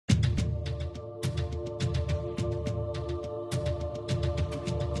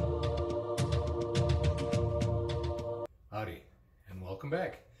Welcome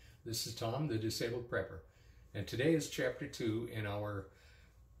back. This is Tom, the Disabled Prepper, and today is Chapter 2 in our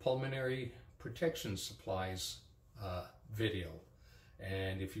Pulmonary Protection Supplies video.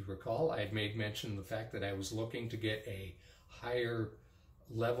 And if you recall, I had made mention of the fact that I was looking to get a higher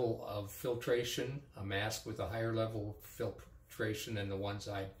level of filtration, a mask with a higher level of filtration than the ones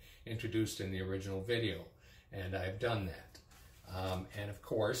I'd introduced in the original video, and I've done that. And of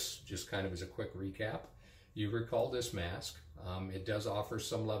course, just kind of as a quick recap, you recall this mask. It does offer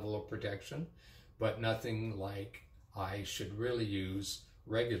some level of protection, but nothing like I should really use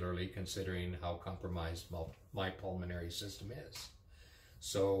regularly considering how compromised my pulmonary system is.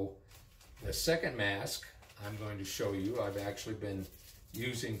 So the second mask I'm going to show you, I've actually been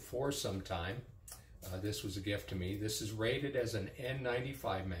using for some time. This was a gift to me. This is rated as an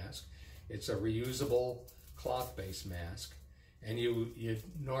N95 mask. It's a reusable cloth-based mask. And you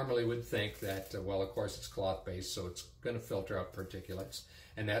normally would think that, well, of course it's cloth-based, so it's going to filter out particulates.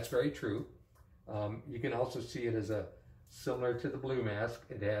 And that's very true. You can also see it as similar to the blue mask.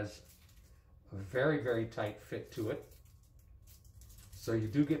 It has a very, very tight fit to it. So you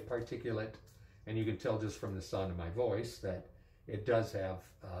do get particulate, and you can tell just from the sound of my voice that it does have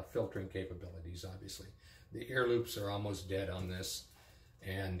filtering capabilities, obviously. The ear loops are almost dead on this,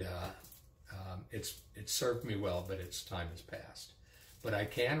 and it served me well, but its time has passed. But I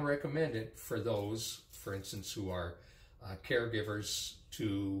can recommend it for those, for instance, who are caregivers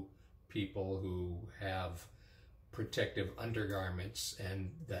to people who have protective undergarments and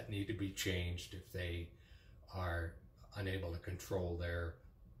that need to be changed if they are unable to control their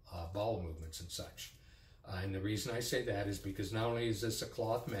bowel movements and such. And the reason I say that is because not only is this a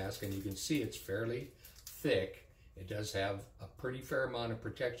cloth mask, and you can see it's fairly thick, it does have a pretty fair amount of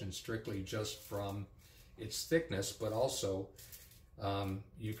protection strictly just from its thickness, but also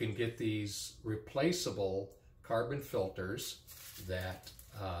you can get these replaceable carbon filters that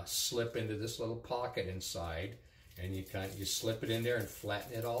slip into this little pocket inside, and you slip it in there and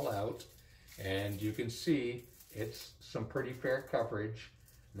flatten it all out, and you can see it's some pretty fair coverage.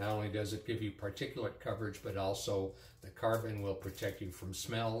 Not only does it give you particulate coverage, but also the carbon will protect you from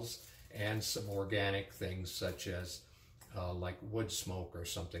smells and some organic things such as like wood smoke or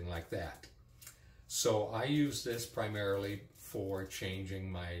something like that. So I use this primarily for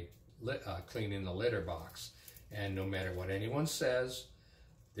changing my, cleaning the litter box. And no matter what anyone says,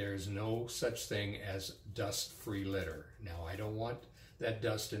 there's no such thing as dust-free litter. Now, I don't want that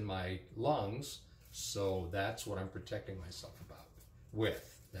dust in my lungs, so that's what I'm protecting myself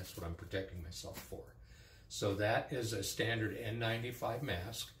with. That's what I'm protecting myself for. So that is a standard N95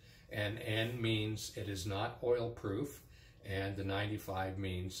 mask, and N means it is not oil-proof, and the 95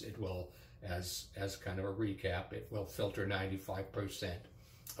 means it will, as kind of a recap, it will filter 95%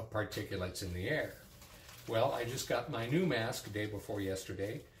 of particulates in the air. Well, I just got my new mask the day before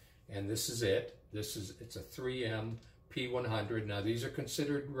yesterday, and this is it. It's a 3M P100. Now, these are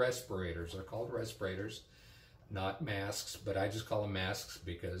considered respirators. They're called respirators, not masks, but I just call them masks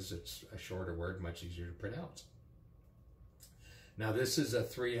because it's a shorter word, much easier to pronounce. Now, this is a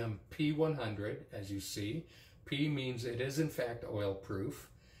 3M P100, as you see. P means it is in fact oil proof,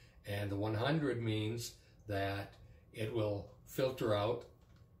 and the 100 means that it will filter out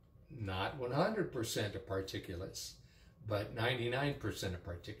not 100% of particulates, but 99% of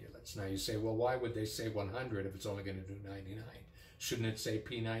particulates. Now you say, well, why would they say 100 if it's only going to do 99? Shouldn't it say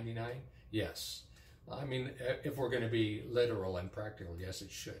P99? Yes. I mean, if we're going to be literal and practical, yes, it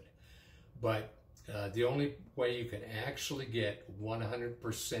should. But the only way you can actually get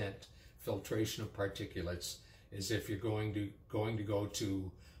 100% filtration of particulates is if you're going to go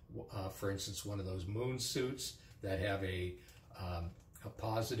to, for instance, one of those moon suits that have a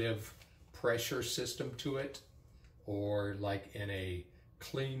positive pressure system to it, or like in a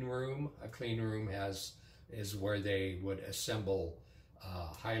clean room. A clean room is where they would assemble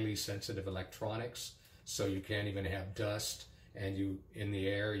highly sensitive electronics, so you can't even have dust, and in the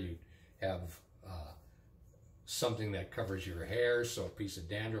air you have something that covers your hair so a piece of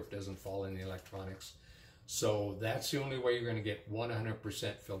dandruff doesn't fall in the electronics. So that's the only way you're going to get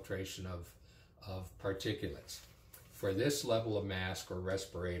 100% filtration of particulates. For this level of mask or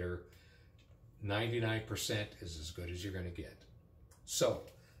respirator, 99% is as good as you're going to get. So,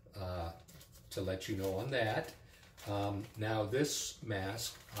 to let you know on that, now this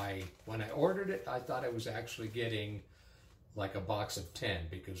mask, when I ordered it, I thought I was actually getting like a box of 10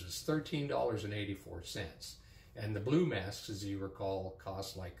 because it's $13.84. And the blue masks, as you recall,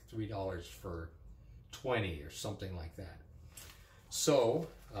 cost like $3 for 20 or something like that. So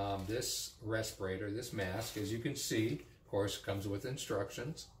this respirator, this mask, as you can see, of course, comes with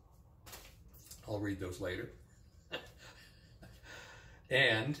instructions. I'll read those later.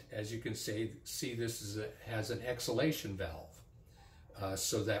 And as you can see this has an exhalation valve,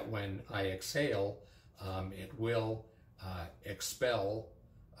 so that when I exhale, it will expel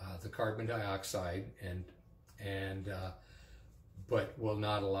the carbon dioxide but will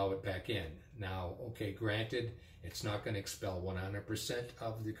not allow it back in. Now, okay, granted, it's not going to expel 100%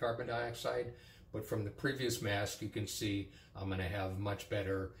 of the carbon dioxide, but from the previous mask, you can see I'm going to have much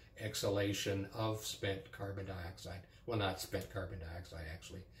better exhalation of spent carbon dioxide. Well, not spent carbon dioxide,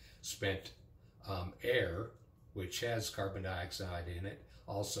 actually. Spent air, which has carbon dioxide in it,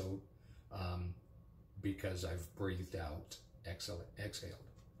 also because I've breathed out, exhaled.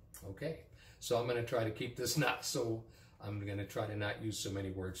 Okay, so I'm going to try to keep this I'm going to try to not use so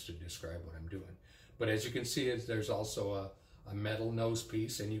many words to describe what I'm doing. But as you can see, there's also a metal nose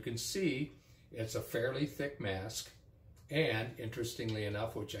piece, and you can see it's a fairly thick mask. And interestingly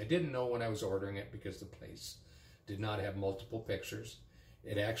enough, which I didn't know when I was ordering it because the place did not have multiple pictures,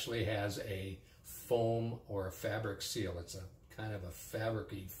 it actually has a foam or a fabric seal. It's a kind of a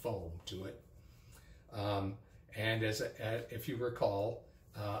fabric-y foam to it. And if you recall,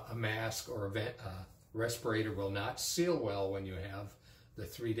 a mask or a respirator will not seal well when you have the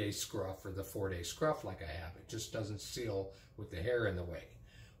 3-day scruff or the 4-day scruff like I have. It just doesn't seal with the hair in the way.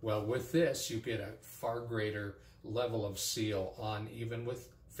 Well, with this, you get a far greater level of seal on even with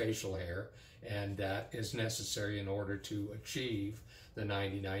facial hair, and that is necessary in order to achieve the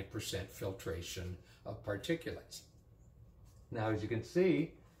 99% filtration of particulates. Now, as you can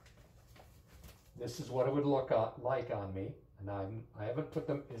see, this is what it would look like on me, and I haven't put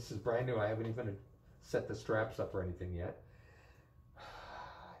them, this is brand new, I haven't even set the straps up or anything yet.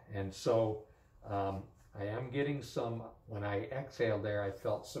 And so I am getting some, when I exhaled there, I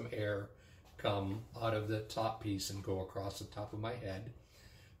felt some air come out of the top piece and go across the top of my head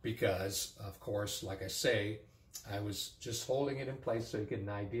because, of course, like I say, I was just holding it in place so you get an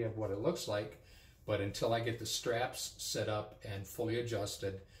idea of what it looks like, but until I get the straps set up and fully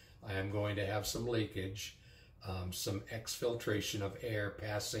adjusted, I am going to have some leakage, some exfiltration of air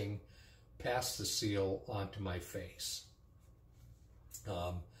passing past the seal onto my face.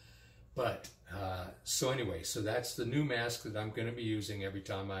 So anyway, so that's the new mask that I'm going to be using every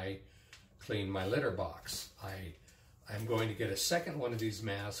time I clean my litter box. I'm going to get a second one of these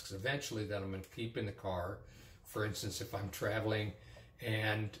masks eventually that I'm going to keep in the car. For instance, if I'm traveling,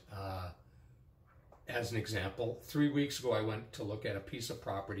 and as an example, 3 weeks ago I went to look at a piece of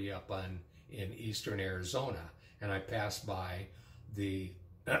property up in eastern Arizona, and I passed by the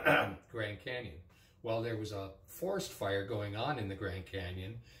Grand Canyon. Well, there was a forest fire going on in the Grand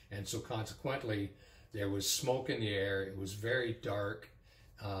Canyon, and so consequently there was smoke in the air. It was very dark.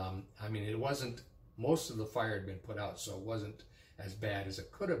 I mean, it wasn't, most of the fire had been put out, so it wasn't as bad as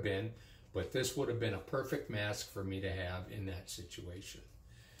it could have been, but this would have been a perfect mask for me to have in that situation.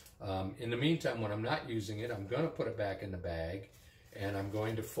 In the meantime, when I'm not using it, I'm going to put it back in the bag, and I'm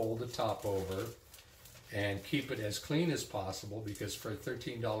going to fold the top over and keep it as clean as possible, because for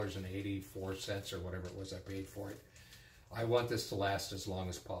 $13.84 or whatever it was I paid for it, I want this to last as long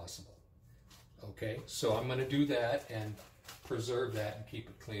as possible. Okay, so I'm going to do that and preserve that and keep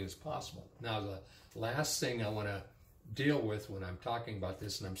it clean as possible. Now, the last thing I want to deal with when I'm talking about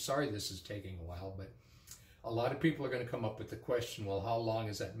this, and I'm sorry this is taking a while, but a lot of people are going to come up with the question, well, how long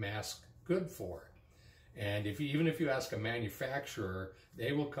is that mask good for? And even if you ask a manufacturer,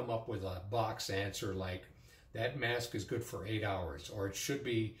 they will come up with a box answer like, that mask is good for 8 hours, or it should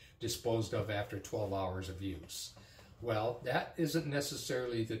be disposed of after 12 hours of use. Well, that isn't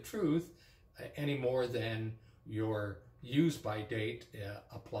necessarily the truth any more than your use by date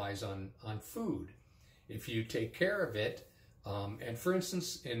applies on food. If you take care of it, and for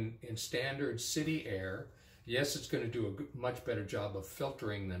instance, in standard city air, yes, it's going to do a much better job of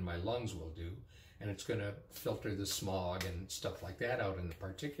filtering than my lungs will do, and it's going to filter the smog and stuff like that out in the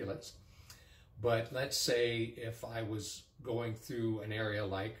particulates. But let's say if I was going through an area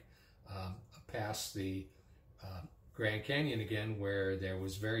like past the Grand Canyon again, where there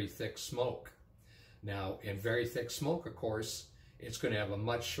was very thick smoke. Now, in very thick smoke, of course, it's going to have a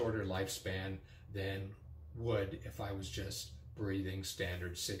much shorter lifespan than would if I was just breathing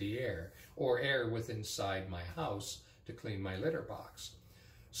standard city air or air within inside my house to clean my litter box.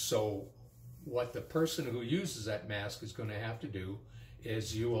 So what the person who uses that mask is going to have to do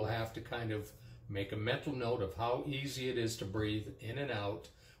is you will have to kind of make a mental note of how easy it is to breathe in and out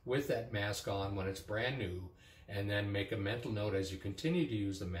with that mask on when it's brand new, and then make a mental note as you continue to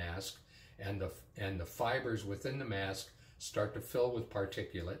use the mask and the fibers within the mask start to fill with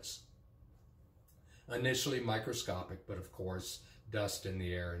particulates. Initially microscopic, but of course dust in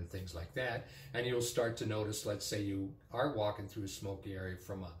the air and things like that. And you'll start to notice, let's say you are walking through a smoky area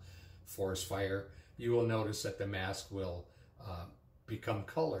from a forest fire, you will notice that the mask will become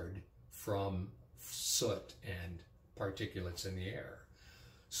colored from soot and particulates in the air.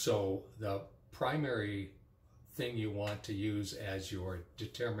 So the primary thing you want to use as your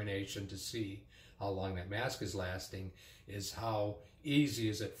determination to see how long that mask is lasting is how easy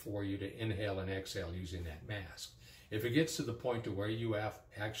is it for you to inhale and exhale using that mask. If it gets to the point to where you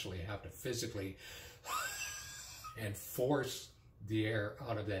actually have to physically and force the air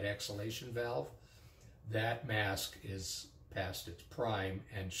out of that exhalation valve, that mask is past its prime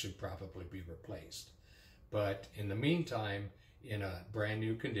and should probably be replaced. But in the meantime, in a brand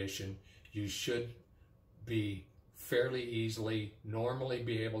new condition, you should be fairly easily, normally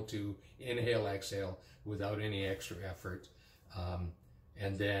be able to inhale, exhale without any extra effort,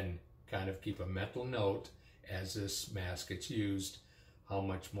 and then kind of keep a mental note as this mask gets used, how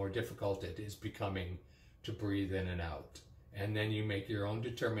much more difficult it is becoming to breathe in and out. And then you make your own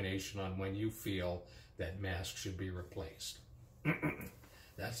determination on when you feel that mask should be replaced.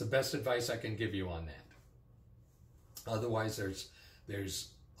 That's the best advice I can give you on that. Otherwise, there's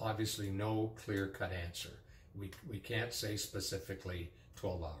obviously no clear-cut answer. We can't say specifically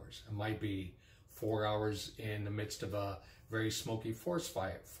 12 hours. It might be 4 hours in the midst of a very smoky forest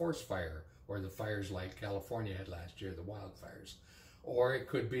fire, or the fires like California had last year, the wildfires. Or it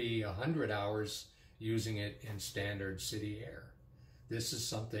could be 100 hours using it in standard city air. This is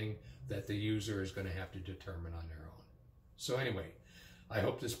something that the user is going to have to determine on their own. So anyway, I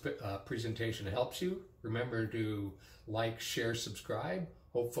hope this presentation helps you. Remember to like, share, subscribe.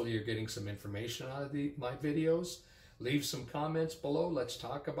 Hopefully you're getting some information out of my videos. Leave some comments below. Let's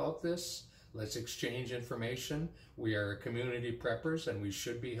talk about this. Let's exchange information. We are community preppers, and we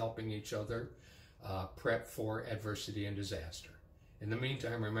should be helping each other prep for adversity and disaster. In the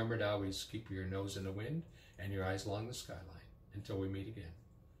meantime, remember to always keep your nose in the wind and your eyes along the skyline. Until we meet again.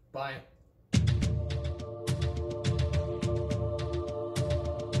 Bye.